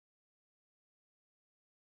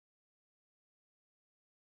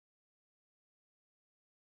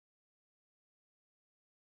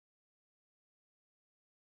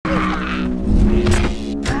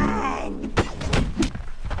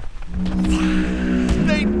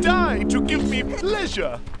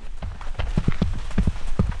pleasure.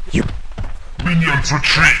 You Minions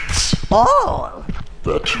retreat! all.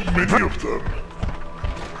 There are too many of them.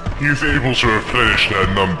 He is able to replenish their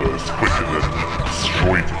numbers quicker than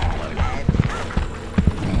destroy them.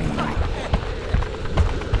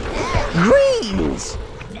 Greens.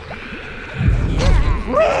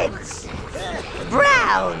 Reds.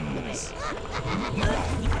 Browns.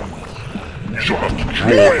 You shall have to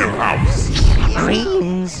draw him out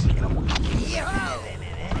Greens. in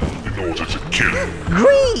order to kill him.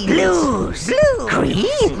 Green. Blues. Blue.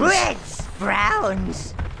 Greens. Reds.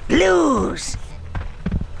 Browns. Blues.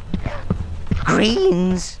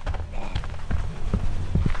 Greens.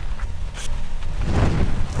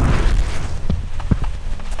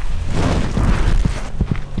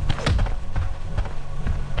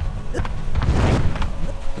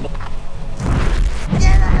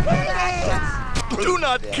 Do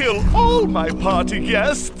not kill all my party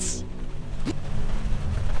guests.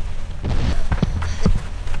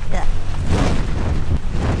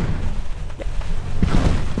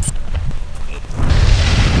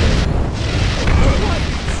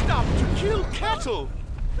 Stop to kill cattle.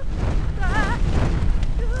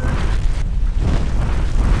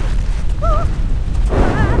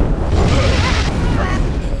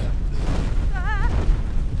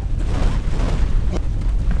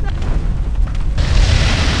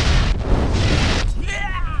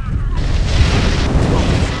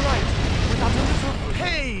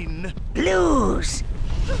 Blues.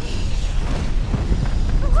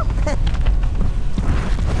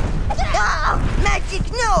 Oh, magic,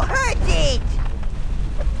 no, hurt it.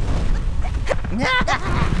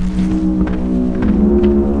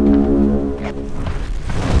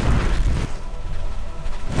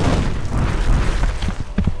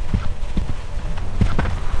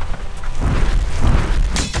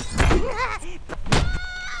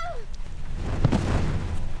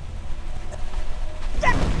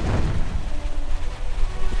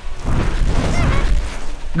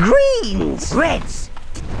 Greens! Reds!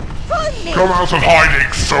 Funny. Come out of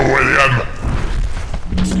hiding, Sir William!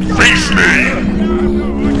 Face me!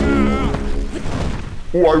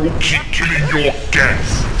 Or I will keep killing your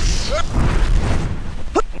guests!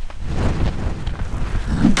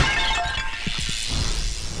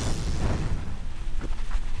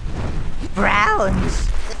 Browns!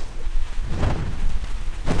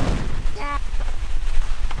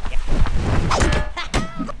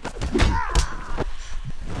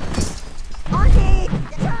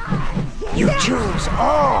 You choose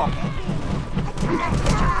all!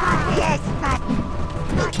 Yes,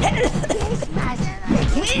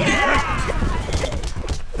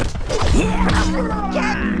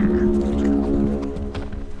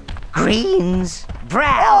 Greens,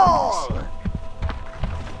 browns,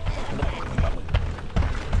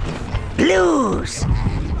 blues.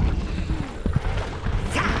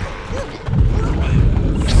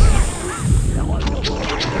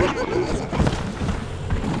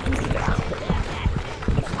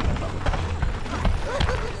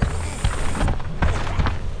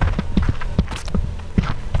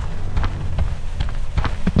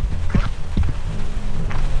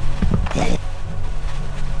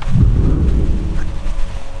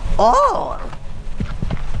 All.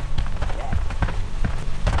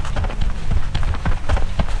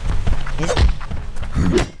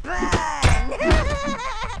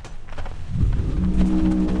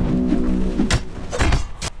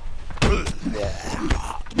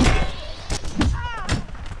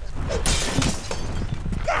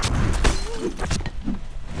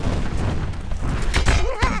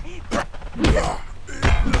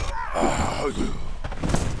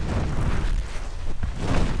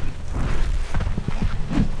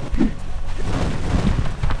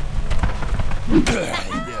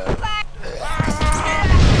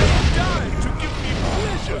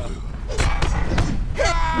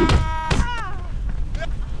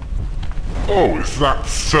 Oh, is that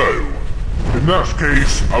so? In that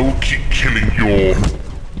case, I will keep killing your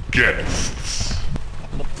guests.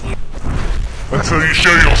 Until you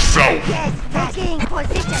show yourself! Taking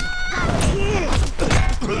position.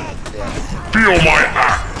 Feel my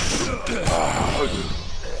axe!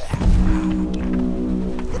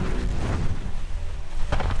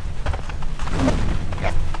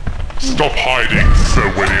 Stop hiding, Sir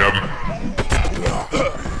William!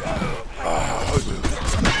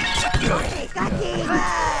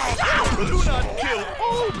 Do not kill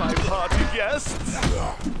all my party guests.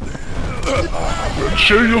 Then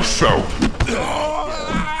show yourself,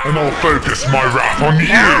 and I'll focus my wrath on you!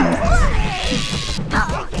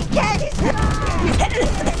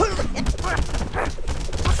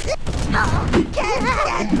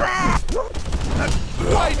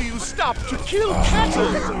 Why do you stop to kill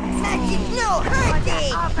cattle? Magic no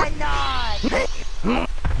hurting! Overlord!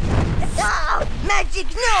 Oh, magic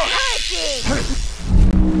no hurting!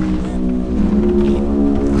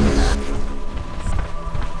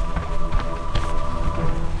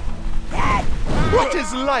 What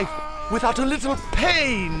is life without a little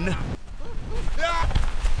pain?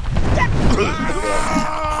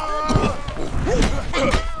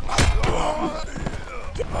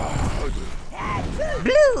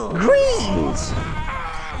 Blue, greens,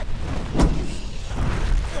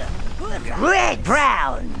 red,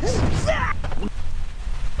 browns.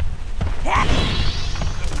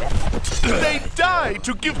 They die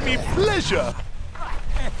to give me pleasure.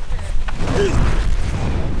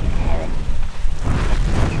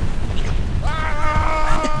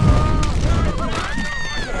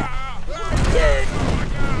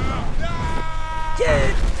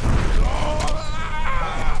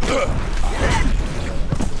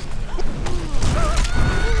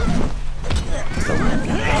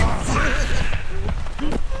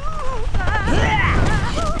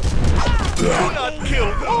 Do not kill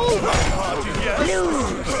all my party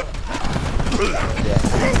guests.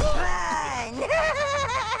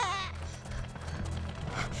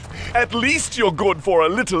 At least you're good for a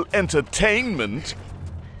little entertainment.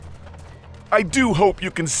 I do hope you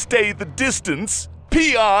can stay the distance,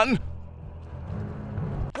 peon!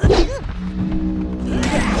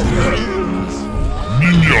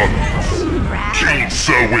 Minions! Kill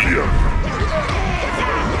Sir William!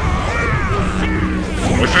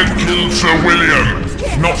 I said kill Sir William,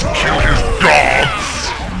 not kill his guards!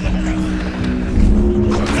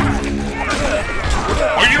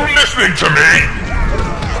 Are you listening to me?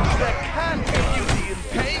 There can be beauty in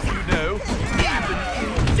pain, you know, even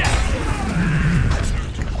in death.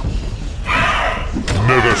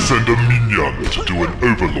 Never send a minion to do an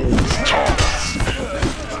Overlord's task.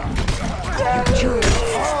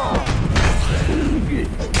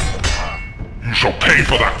 You shall pay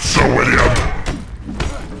for that, Sir William!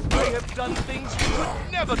 I have done things you could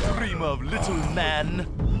never dream of, little man.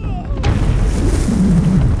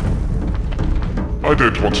 I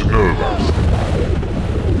don't want to know about it.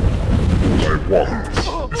 What I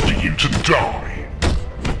want is for you to die.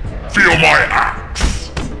 Feel my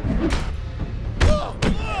axe!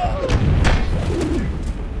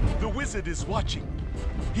 The wizard is watching.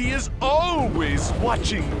 He is always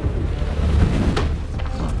watching.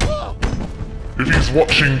 If he's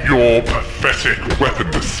watching your pathetic weapon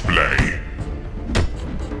display,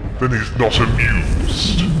 then he's not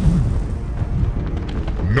amused.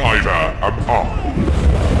 Neither am I.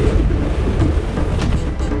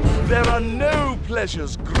 There are no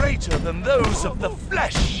pleasures greater than those of the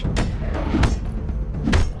flesh.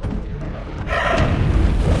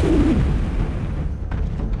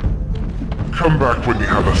 Come back when you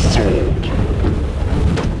have a sword.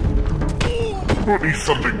 At least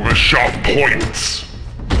something with a sharp point.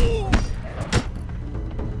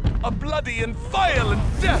 A bloody and violent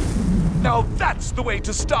death. Now that's the way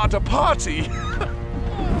to start a party.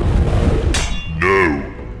 No,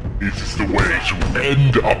 it is the way to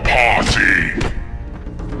end a party.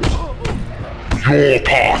 Your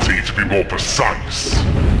party, to be more precise.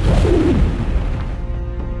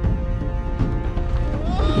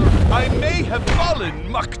 I may have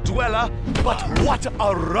fallen, muck dweller, but what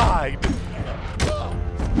a ride!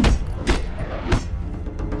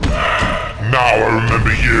 Now I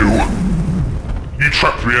remember you. You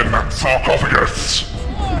trapped me in that sarcophagus.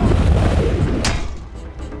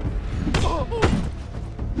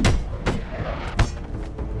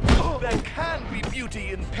 There can be beauty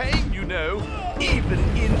in pain, you know, even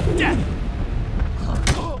in death.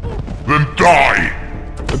 Then die,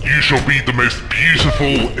 and you shall be the most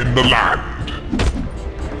beautiful in the land.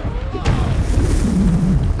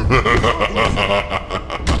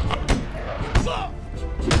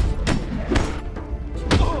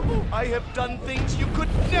 I have done things you could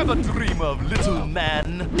never dream of, little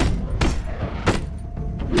man.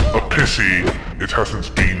 A pity it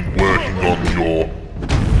hasn't been working on your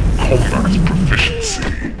combat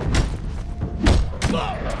proficiency.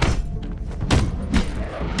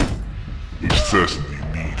 You certainly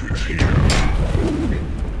need it here.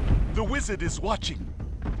 The wizard is watching.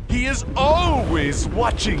 He is always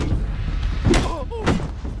watching.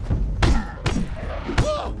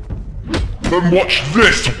 Then watch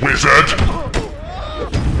this, wizard!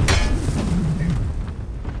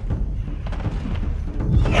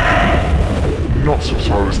 Not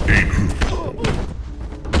what I was aiming for.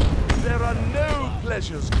 There are no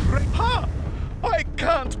pleasures great. Ha! I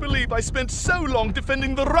can't believe I spent so long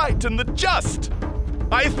defending the right and the just.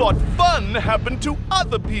 I thought fun happened to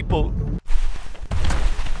other people.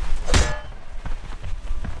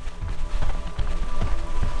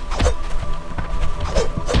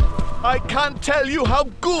 I can't tell you how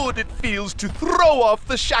good it feels to throw off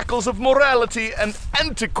the shackles of morality and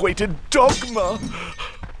antiquated dogma.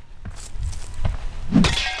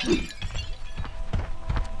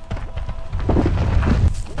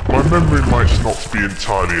 My memory might not be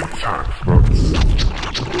entirely intact, but...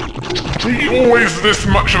 Are you always this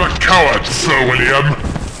much of a coward, Sir William?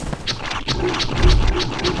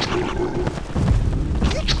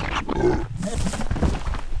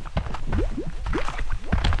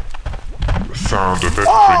 The sound of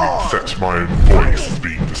everything except my own voice is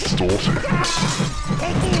being distorted.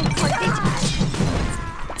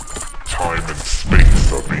 Time and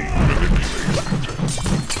space are being manipulated.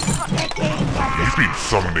 You've been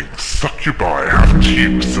summoning succubi, haven't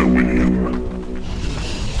you, Sir William?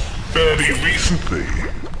 Fairly recently,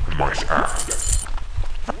 I might add.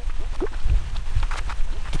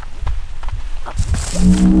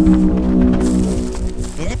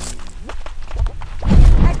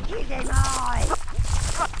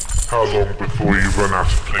 How long before you run out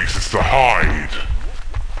of places to hide?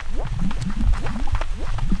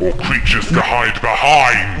 Or creatures to hide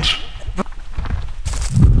behind?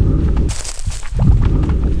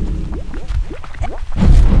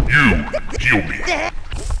 You heal me.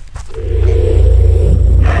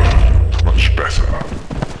 Much better.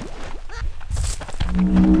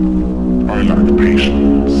 I lack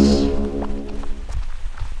patience.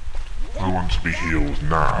 I want to be healed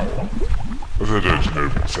now, as I don't know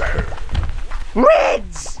what's ahead.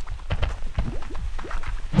 Reds!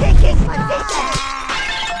 Taking position!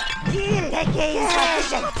 Taking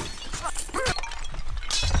position!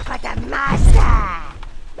 For the master!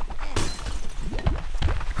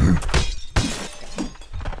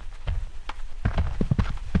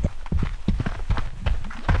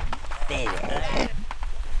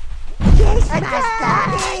 Yes, master!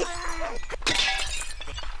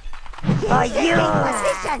 For you!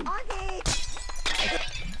 Position!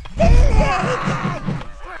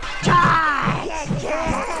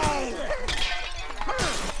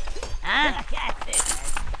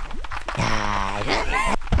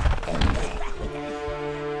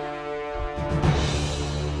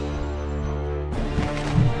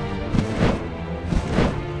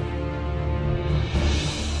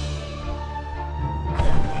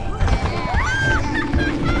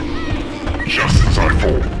 Just as I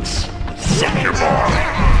thought. Succubi.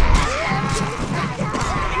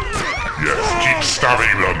 Yes, keep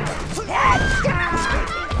stabbing them.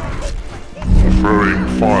 Throwing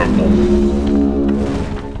fireball.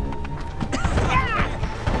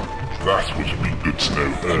 That would have been good to know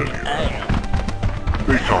earlier.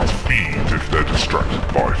 They can't feed if they're distracted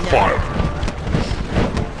by fire.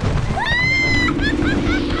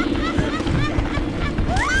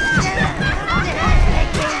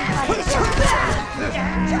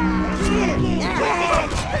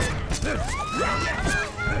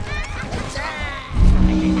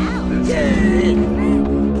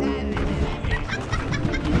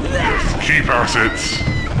 Keep at it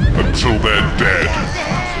until they're dead.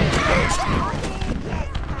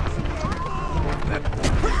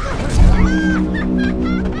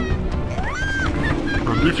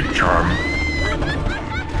 And if you can,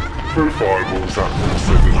 throw fireballs at them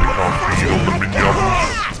so that they can't feed on the minions.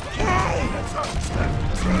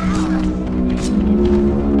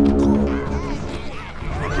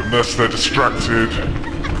 And unless they're distracted,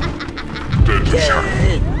 don't attack.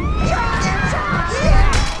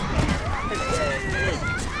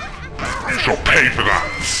 You shall pay for that!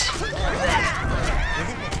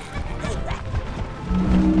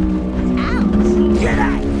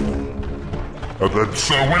 And then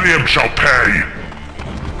Sir William shall pay!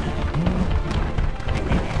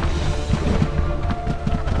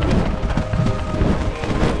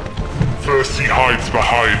 First he hides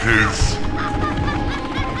behind his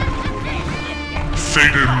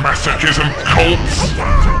sadomasochism cult.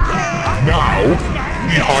 Now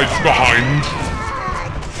he hides behind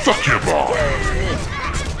succubi.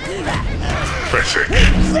 Pathetic.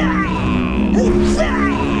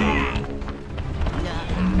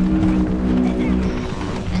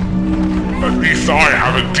 At least I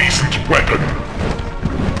have a decent weapon.